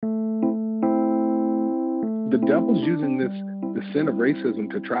the devil's using the sin of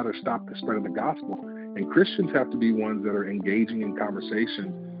racism to try to stop the spread of the gospel. And Christians have to be ones that are engaging in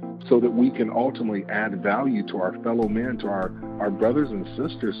conversation so that we can ultimately add value to our fellow men, to our brothers and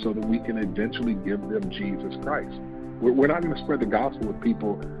sisters, so that we can eventually give them Jesus Christ. We're not going to spread the gospel with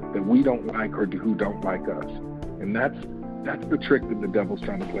people that we don't like or who don't like us. And that's the trick that the devil's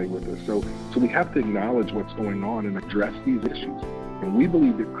trying to play with us. So we have to acknowledge what's going on and address these issues. And we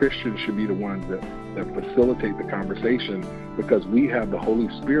believe that Christians should be the ones that facilitate the conversation, because we have the Holy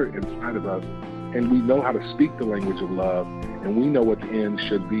Spirit inside of us, and we know how to speak the language of love, and we know what the end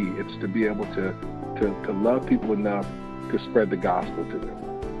should be. It's to be able to love people enough to spread the gospel to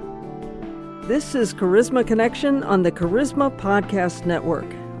them. This is Charisma Connection on the Charisma Podcast Network.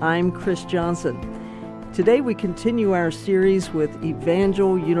 I'm Chris Johnson. Today we continue our series with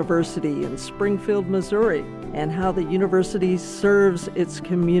Evangel University in Springfield, Missouri, and how the university serves its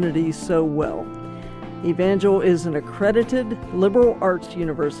community so well. Evangel is an accredited liberal arts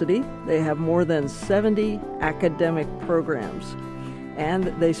university. They have more than 70 academic programs, and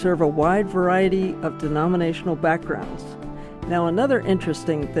they serve a wide variety of denominational backgrounds. Now, another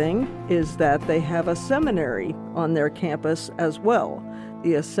interesting thing is that they have a seminary on their campus as well,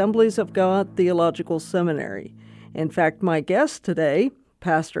 the Assemblies of God Theological Seminary. In fact, my guest today,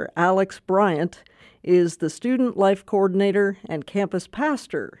 Pastor Alex Bryant, is the student life coordinator and campus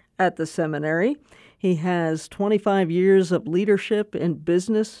pastor at the seminary. He has 25 years of leadership in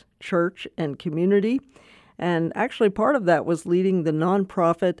business, church, and community, and actually part of that was leading the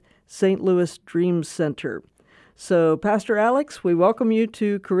nonprofit St. Louis Dream Center. So, Pastor Alex, we welcome you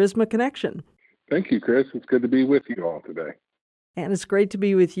to Charisma Connection. Thank you, Chris. It's good to be with you all today. And it's great to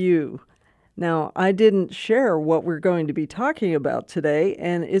be with you. Now, I didn't share what we're going to be talking about today,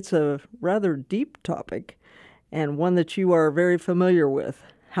 and it's a rather deep topic, and one that you are very familiar with: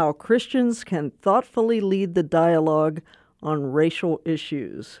 how Christians can thoughtfully lead the dialogue on racial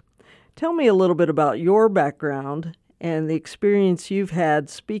issues. Tell me a little bit about your background and the experience you've had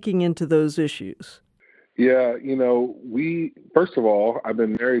speaking into those issues. Yeah, first of all, I've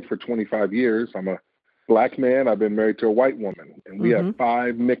been married for 25 years. I'm a Black man. I've been married to a white woman, and we have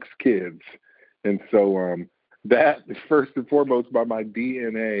 5 mixed kids. And so that, first and foremost, by my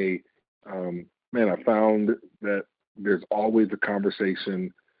DNA, I found that there's always a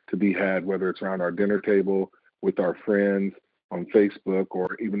conversation to be had, whether it's around our dinner table, with our friends, on Facebook,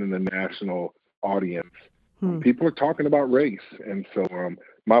 or even in the national audience. People are talking about race. And so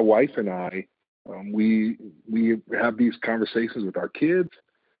my wife and I, we have these conversations with our kids,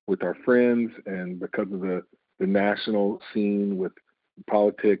 with our friends, and because of the national scene with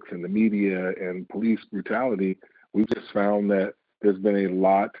politics and the media and police brutality, we've just found that there's been a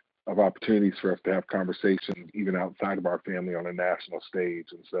lot of opportunities for us to have conversations even outside of our family on a national stage.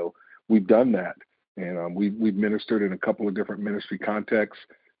 And so we've done that. And we've ministered in a couple of different ministry contexts,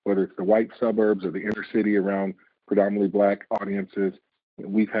 whether it's the white suburbs or the inner city around predominantly Black audiences.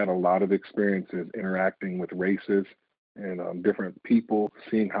 We've had a lot of experiences interacting with races and different people,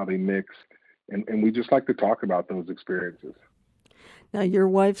 seeing how they mix. And we just like to talk about those experiences. Now, your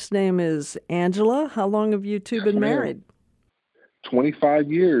wife's name is Angela. How long have you two been married? 25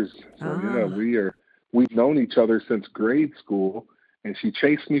 years. So, we've known each other since grade school, and she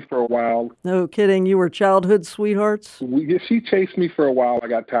chased me for a while. No kidding. You were childhood sweethearts? She chased me for a while. I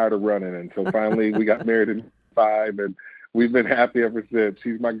got tired of running, and so finally we got married in 5, and we've been happy ever since.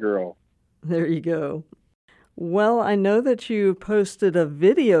 She's my girl. There you go. Well, I know that you posted a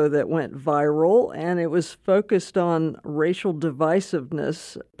video that went viral, and it was focused on racial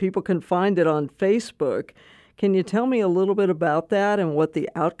divisiveness. People can find it on Facebook. Can you tell me a little bit about that and what the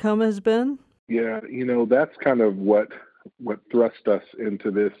outcome has been? Yeah, that's kind of what thrust us into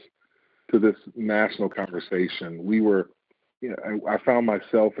this national conversation. I found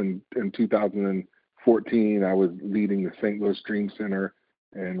myself in 2014. I was leading the St. Louis Dream Center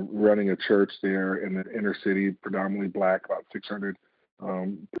and running a church there in the inner city, predominantly Black, about 600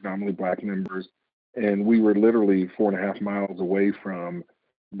 predominantly Black members. And we were literally 4.5 miles away from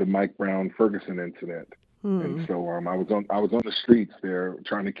the Mike Brown Ferguson incident. And so I was on the streets there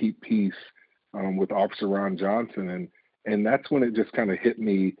trying to keep peace with Officer Ron Johnson. And that's when it just kind of hit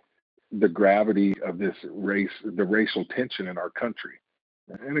me, the gravity of the racial tension in our country.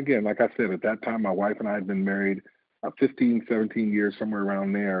 And again, like I said, at that time, my wife and I had been married 15, 17 years, somewhere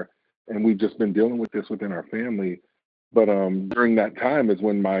around there. And we've just been dealing with this within our family. But during that time is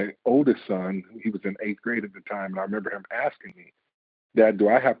when my oldest son, he was in 8th grade at the time, and I remember him asking me, "Dad, do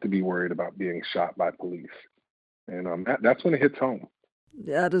I have to be worried about being shot by police?" And that's when it hits home.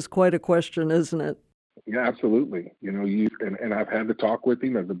 That is quite a question, isn't it? Yeah, absolutely. And I've had to talk with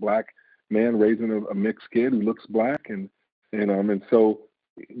him as a Black man raising a mixed kid who looks black, and so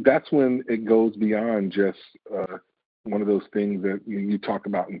that's when it goes beyond just one of those things that you talk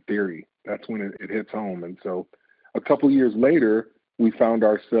about in theory. That's when it hits home. And so a couple of years later, we found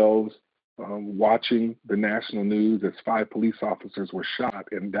ourselves watching the national news as 5 police officers were shot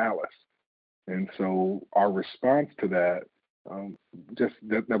in Dallas. And so our response to that,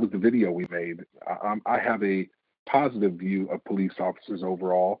 that was the video we made. I have a positive view of police officers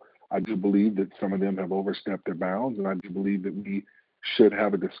overall. I do believe that some of them have overstepped their bounds, and I do believe that we should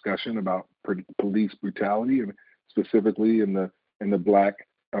have a discussion about police brutality, and specifically in the Black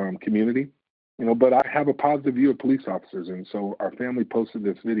community. But I have a positive view of police officers, and so our family posted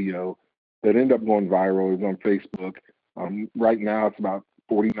this video that ended up going viral. It was on Facebook. Right now, it's about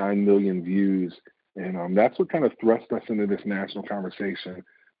 49 million views, and that's what kind of thrust us into this national conversation.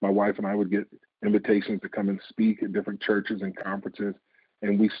 My wife and I would get invitations to come and speak at different churches and conferences,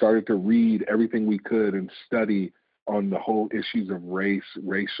 and we started to read everything we could and study on the whole issues of race,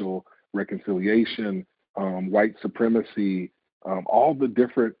 racial reconciliation, white supremacy, all the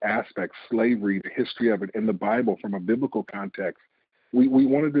different aspects, slavery, the history of it in the Bible from a biblical context. We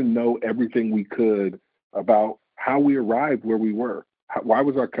wanted to know everything we could about how we arrived where we were. Why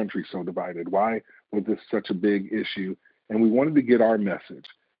was our country so divided? Why was this such a big issue? And we wanted to get our message.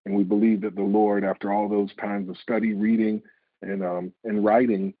 And we believe that the Lord, after all those times of study, reading, and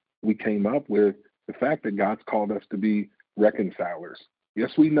writing, we came up with the fact that God's called us to be reconcilers.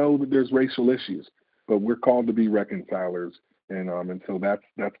 Yes, we know that there's racial issues, but we're called to be reconcilers. And so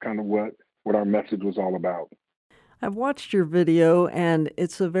that's kind of what our message was all about. I've watched your video, and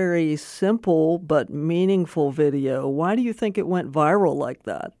it's a very simple but meaningful video. Why do you think it went viral like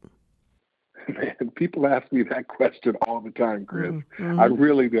that? Man, people ask me that question all the time, Chris. Mm-hmm. I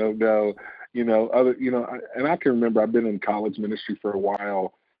really don't know. And I can remember I've been in college ministry for a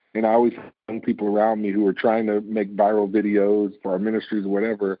while, and I always had people around me who were trying to make viral videos for our ministries or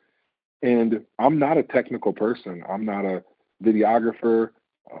whatever. And I'm not a technical person. I'm not a videographer.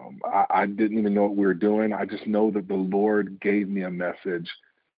 I didn't even know what we were doing. I just know that the Lord gave me a message,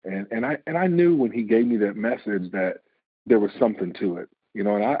 and I knew when He gave me that message that there was something to it. And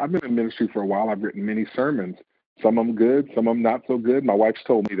I've been in ministry for a while. I've written many sermons. Some of them good, some of them not so good. My wife's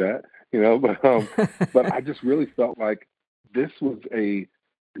told me that, but I just really felt like this was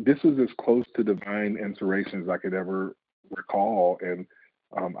as close to divine inspiration as I could ever recall. And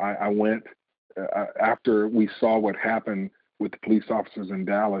I went after we saw what happened with the police officers in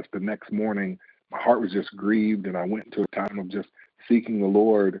Dallas. The next morning, my heart was just grieved, and I went into a time of just seeking the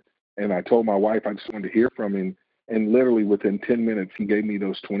Lord. And I told my wife I just wanted to hear from Him. And literally within 10 minutes, He gave me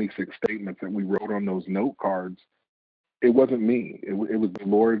those 26 statements that we wrote on those note cards. It wasn't me. It was the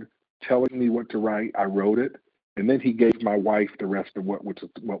Lord telling me what to write. I wrote it. And then He gave my wife the rest of what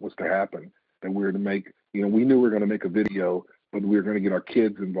was to happen, that we were to make. We knew we were going to make a video, but we were going to get our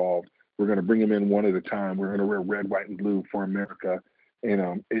kids involved. We're going to bring them in one at a time. We're going to wear red, white, and blue for America.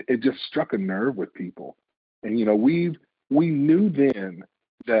 And it just struck a nerve with people. And, we knew then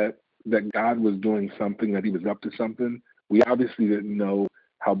that God was doing something, that He was up to something. We obviously didn't know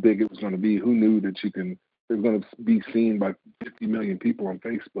how big it was going to be. Who knew that it was going to be seen by 50 million people on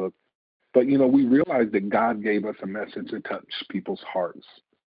Facebook? But, we realized that God gave us a message to touch people's hearts.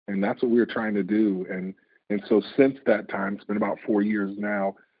 And that's what we were trying to do. And so since that time, it's been about 4 years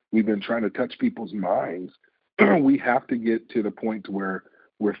now, we've been trying to touch people's minds. We have to get to the point where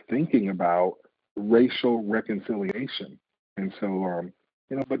we're thinking about racial reconciliation. And so,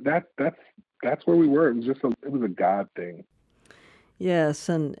 but that's where we were. It was a God thing. Yes,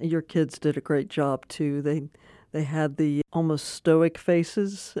 and your kids did a great job too. They had the almost stoic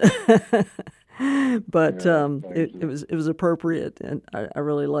faces, but it was appropriate, and I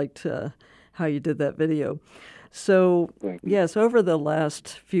really liked how you did that video. So yes, over the last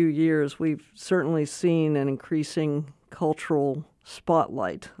few years, we've certainly seen an increasing cultural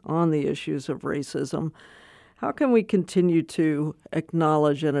spotlight on the issues of racism. How can we continue to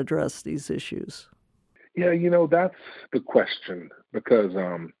acknowledge and address these issues? Yeah, that's the question, because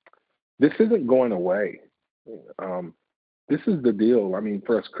this isn't going away. This is the deal. I mean,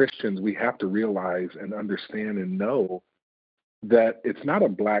 for us Christians, we have to realize and understand and know that it's not a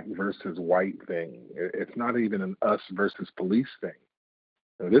black versus white thing. It's not even an us versus police thing.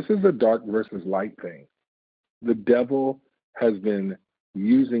 This is a dark versus light thing. The devil has been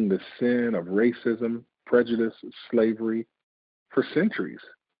using the sin of racism, prejudice, slavery for centuries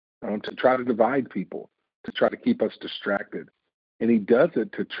to try to divide people, to try to keep us distracted. And he does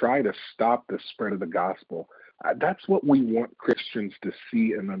it to try to stop the spread of the gospel. That's what we want Christians to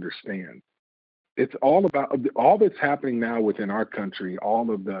see and understand. It's all about all that's happening now within our country, all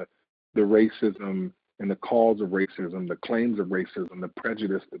of the the racism and the cause of racism, the claims of racism, the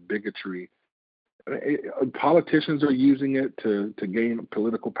prejudice, the bigotry. Politicians are using it to gain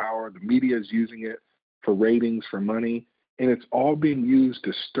political power. The media is using it for ratings, for money, and it's all being used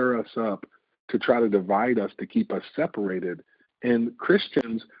to stir us up, to try to divide us, to keep us separated. And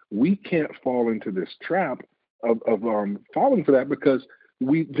Christians, we can't fall into this trap of falling for that, because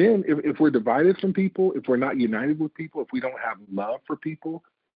we then, if we're divided from people, if we're not united with people, if we don't have love for people,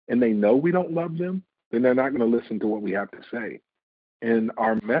 and they know we don't love them, then they're not going to listen to what we have to say. And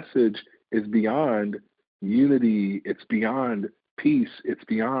our message is beyond unity. It's beyond peace. It's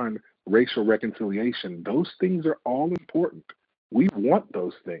beyond racial reconciliation. Those things are all important. We want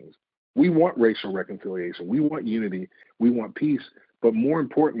those things. We want racial reconciliation. We want unity. We want peace. But more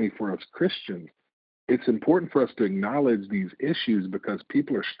importantly for us Christians, it's important for us to acknowledge these issues, because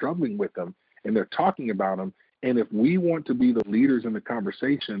people are struggling with them and they're talking about them. And if we want to be the leaders in the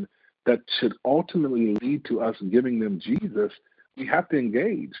conversation that should ultimately lead to us giving them Jesus, we have to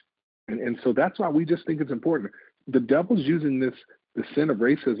engage. And so that's why we just think it's important. The devil's using the sin of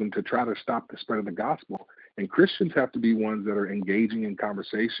racism to try to stop the spread of the gospel. And Christians have to be ones that are engaging in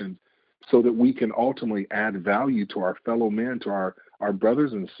conversations so that we can ultimately add value to our fellow men, to our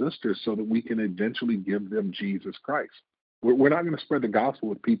brothers and sisters, so that we can eventually give them Jesus Christ. We're not going to spread the gospel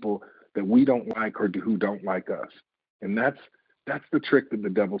with people that we don't like or who don't like us. And that's the trick that the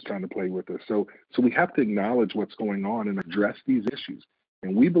devil's trying to play with us. So we have to acknowledge what's going on and address these issues.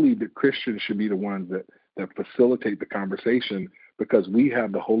 And we believe that Christians should be the ones that facilitate the conversation, because we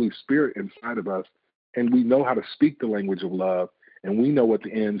have the Holy Spirit inside of us, and we know how to speak the language of love, and we know what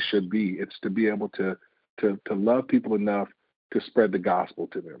the end should be. It's to be able to love people enough to spread the gospel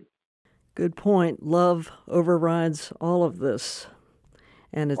to them. Good point. Love overrides all of this.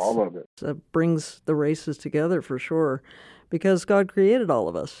 And all of it brings the races together for sure, because God created all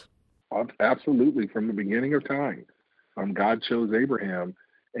of us. Absolutely. From the beginning of time, God chose Abraham,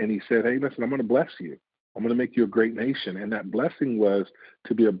 and he said, hey, listen, I'm going to bless you. I'm going to make you a great nation. And that blessing was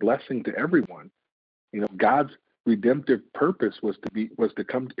to be a blessing to everyone. You know, God's redemptive purpose was to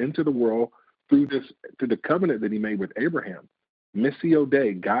come into the world through the covenant that he made with Abraham. Missio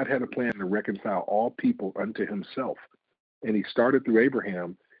Dei, God had a plan to reconcile all people unto himself. And he started through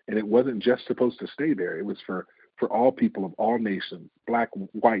Abraham, and it wasn't just supposed to stay there. It was for all people of all nations, black,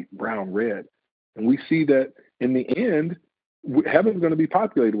 white, brown, red. And we see that in the end, heaven's going to be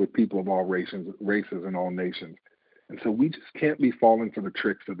populated with people of all races and all nations. And so we just can't be falling for the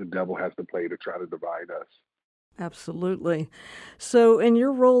tricks that the devil has to play to try to divide us. Absolutely. So in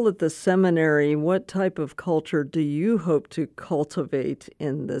your role at the seminary, what type of culture do you hope to cultivate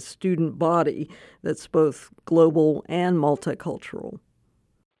in the student body that's both global and multicultural?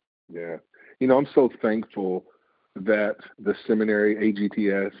 Yeah. You know, I'm so thankful that the seminary,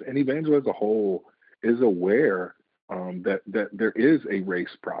 AGTS, and Evangel as a whole is aware that there is a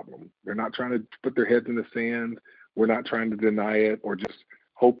race problem. They're not trying to put their heads in the sand. We're not trying to deny it or just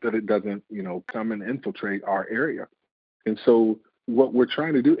hope that it doesn't, come and infiltrate our area. And so what we're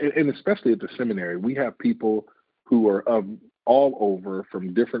trying to do, and especially at the seminary, we have people who are of all over,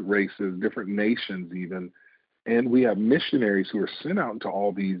 from different races, different nations even, and we have missionaries who are sent out into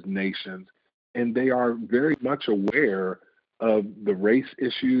all these nations, and they are very much aware of the race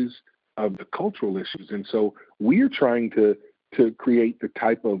issues, of the cultural issues. And so we're trying to create the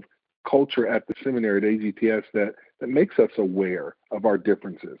type of culture at the seminary at AGTS that makes us aware of our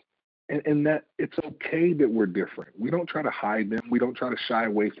differences, and that it's okay that we're different. We don't try to hide them. We don't try to shy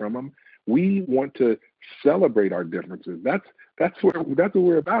away from them. We want to celebrate our differences. That's what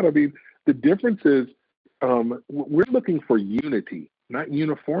we're about. I mean, the differences, we're looking for unity, not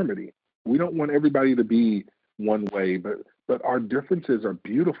uniformity. We don't want everybody to be one way, but our differences are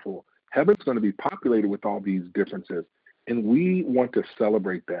beautiful. Heaven's going to be populated with all these differences, and we want to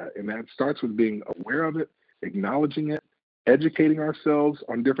celebrate that. And that starts with being aware of it, acknowledging it, educating ourselves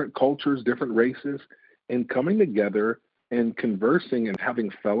on different cultures, different races, and coming together and conversing and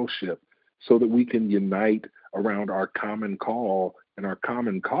having fellowship so that we can unite around our common call and our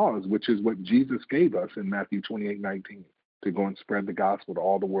common cause, which is what Jesus gave us in Matthew 28:19, to go and spread the gospel to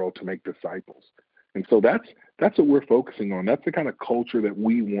all the world, to make disciples. And so that's what we're focusing on. That's the kind of culture that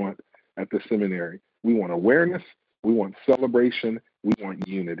we want at the seminary. We want awareness, we want celebration, we want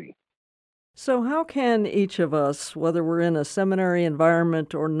unity. So how can each of us, whether we're in a seminary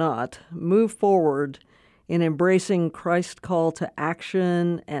environment or not, move forward in embracing Christ's call to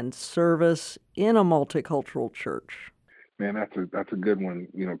action and service in a multicultural church? Man, that's a good one,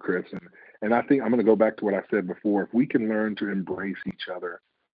 Chris. And I think I'm going to go back to what I said before. If we can learn to embrace each other,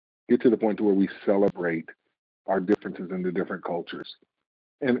 get to the point to where we celebrate our differences in the different cultures,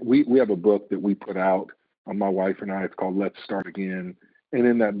 And we have a book that we put out, my wife and I. It's called Let's Start Again. And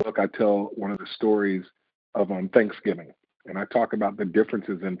in that book, I tell one of the stories of Thanksgiving. And I talk about the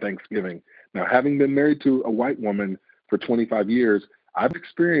differences in Thanksgiving. Now, having been married to a white woman for 25 years, I've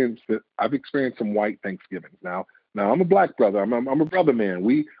experienced some white Thanksgivings. Now I'm a black brother. I'm a brother man.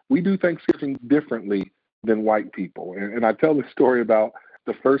 We do Thanksgiving differently than white people. And I tell the story about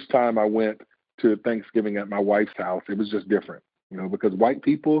the first time I went to Thanksgiving at my wife's house. It was just different, because white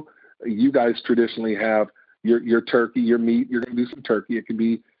people, you guys traditionally have your turkey, your meat. You're going to do some turkey. It can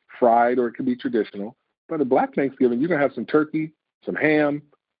be fried or it can be traditional. But at Black Thanksgiving, you're going to have some turkey, some ham,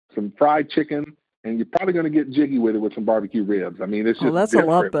 some fried chicken, and you're probably going to get jiggy with it with some barbecue ribs. I mean, it's just that's a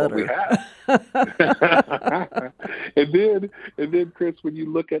lot different what we have. and then, Chris, when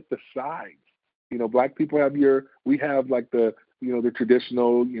you look at the sides, Black people we have like the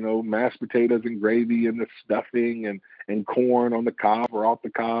traditional, mashed potatoes and gravy and the stuffing and corn on the cob or off the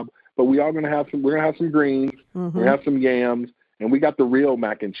cob. But we're going to have some greens, we're going to have some yams, and we got the real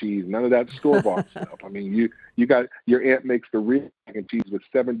mac and cheese, none of that store-bought stuff. I mean, you got, your aunt makes the real mac and cheese with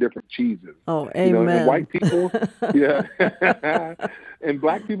 7 different cheeses. Oh, amen. And white people, yeah. And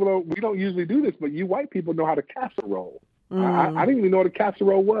Black people, we don't usually do this, but you white people know how to casserole. I didn't even know what a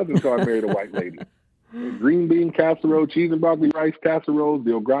casserole was until I married a white lady. Green bean casserole, cheese and broccoli rice casseroles,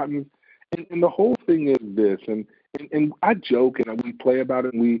 the au gratin. And the whole thing is this, and I joke and we play about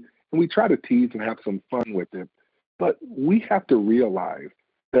it, and we try to tease and have some fun with it. But we have to realize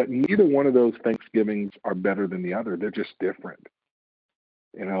that neither one of those Thanksgivings are better than the other. They're just different,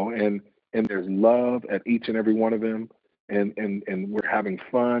 and there's love at each and every one of them, and we're having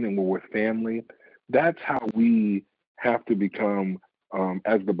fun and we're with family. That's how we have to become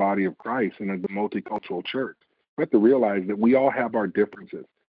as the body of Christ and as the multicultural church. We have to realize that we all have our differences.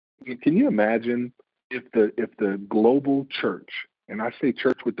 Can you imagine if the global church, and I say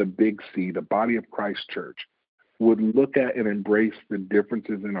church with the big C, the body of Christ church, would look at and embrace the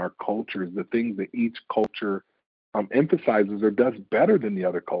differences in our cultures, the things that each culture emphasizes or does better than the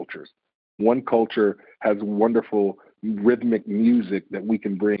other cultures. One culture has wonderful rhythmic music that we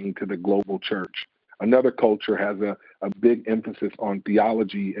can bring to the global church. Another culture has a big emphasis on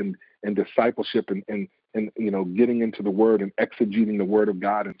theology and discipleship and getting into the Word and exegeting the Word of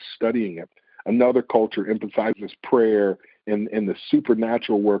God and studying it. Another culture emphasizes prayer and the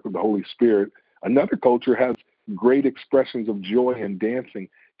supernatural work of the Holy Spirit. Another culture has great expressions of joy and dancing.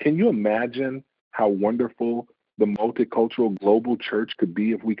 Can you imagine how wonderful the multicultural global church could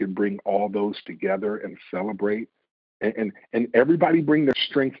be if we could bring all those together and celebrate? And everybody bring their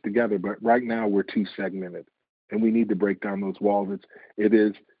strengths together, but right now we're too segmented, and we need to break down those walls.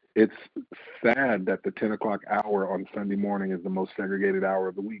 It's sad that the 10 o'clock hour on Sunday morning is the most segregated hour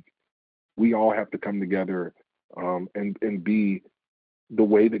of the week. We all have to come together and be the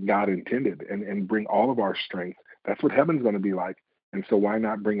way that God intended and bring all of our strength. That's what heaven's going to be like. And so why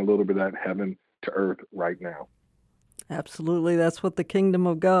not bring a little bit of that heaven to earth right now? Absolutely. That's what the kingdom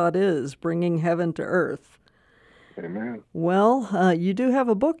of God is, bringing heaven to earth. Amen. Well, you do have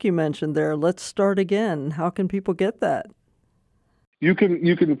a book you mentioned there. Let's Start Again. How can people get that? You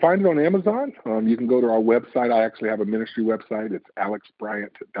can find it on Amazon. You can go to our website. I actually have a ministry website. It's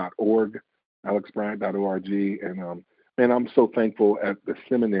alexbryant.org, alexbryant.org. And I'm so thankful at the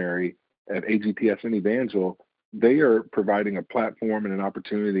seminary at AGPS and Evangel. They are providing a platform and an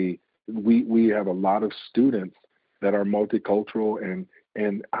opportunity. We have a lot of students that are multicultural,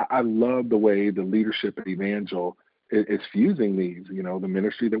 and I love the way the leadership at Evangel is fusing these, the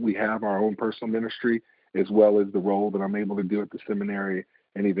ministry that we have, our own personal ministry, as well as the role that I'm able to do at the seminary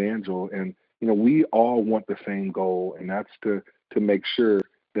and Evangel. And, we all want the same goal, and that's to make sure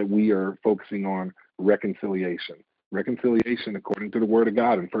that we are focusing on reconciliation. Reconciliation, according to the Word of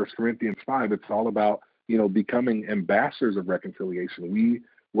God in 1 Corinthians 5, it's all about, becoming ambassadors of reconciliation. We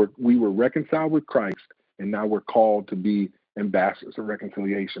were reconciled with Christ, and now we're called to be ambassadors of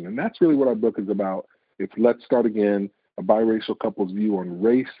reconciliation. And that's really what our book is about. It's Let's Start Again, a biracial couple's view on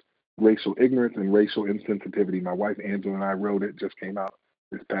race, racial ignorance, and racial insensitivity. My wife, Angela, and I wrote it. Just came out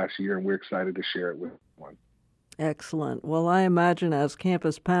this past year, and we're excited to share it with everyone. Excellent. Well, I imagine as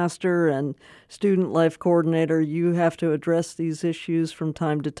campus pastor and student life coordinator, you have to address these issues from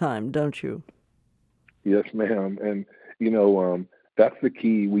time to time, don't you? Yes, ma'am. And, that's the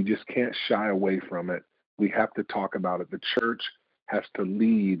key. We just can't shy away from it. We have to talk about it. The church has to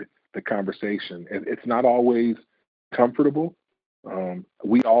lead the conversation. It's not always comfortable.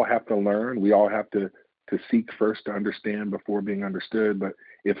 We all have to learn. We all have to seek first to understand before being understood. But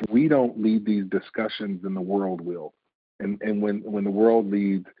if we don't lead these discussions, then the world will. And when the world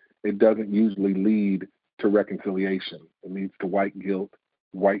leads, it doesn't usually lead to reconciliation. It leads to white guilt.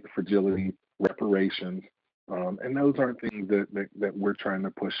 white fragility, reparations. And those aren't things that we're trying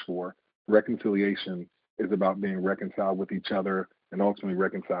to push for. Reconciliation is about being reconciled with each other and ultimately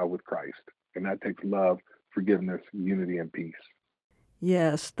reconciled with Christ. And that takes love, forgiveness, unity, and peace.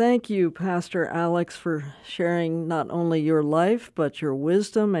 Yes, thank you, Pastor Alex, for sharing not only your life, but your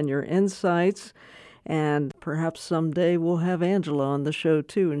wisdom and your insights. And perhaps someday we'll have Angela on the show,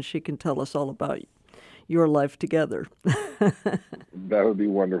 too, and she can tell us all about your life together. That would be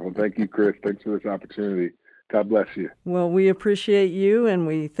wonderful. Thank you, Chris. Thanks for this opportunity. God bless you. Well, we appreciate you, and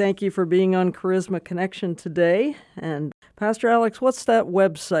we thank you for being on Charisma Connection today. And Pastor Alex, what's that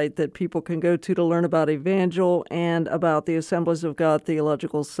website that people can go to learn about Evangel and about the Assemblies of God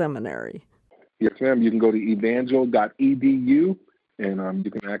Theological Seminary? Yes, ma'am. You can go to evangel.edu, and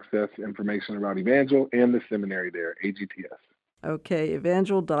you can access information about Evangel and the seminary there, AGTS. Okay,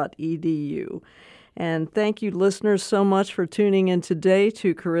 evangel.edu. And thank you, listeners, so much for tuning in today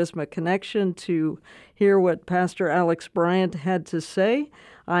to Charisma Connection to hear what Pastor Alex Bryant had to say.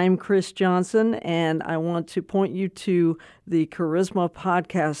 I'm Chris Johnson, and I want to point you to the Charisma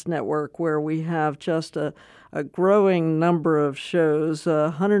Podcast Network, where we have just a growing number of shows,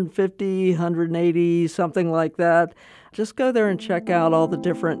 150, 180, something like that. Just go there and check out all the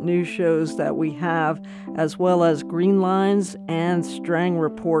different news shows that we have, as well as Green Lines and Strang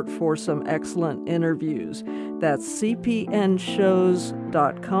Report for some excellent interviews. That's cpnshows.com,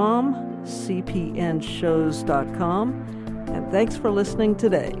 cpnshows.com. And thanks for listening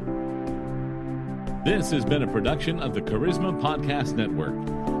today. This has been a production of the Charisma Podcast Network.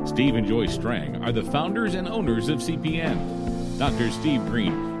 Steve and Joy Strang are the founders and owners of CPN. Dr. Steve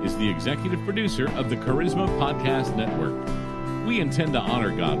Green is the executive producer of the Charisma Podcast Network. We intend to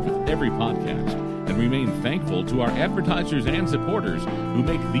honor God with every podcast and remain thankful to our advertisers and supporters who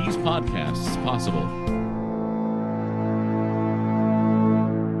make these podcasts possible.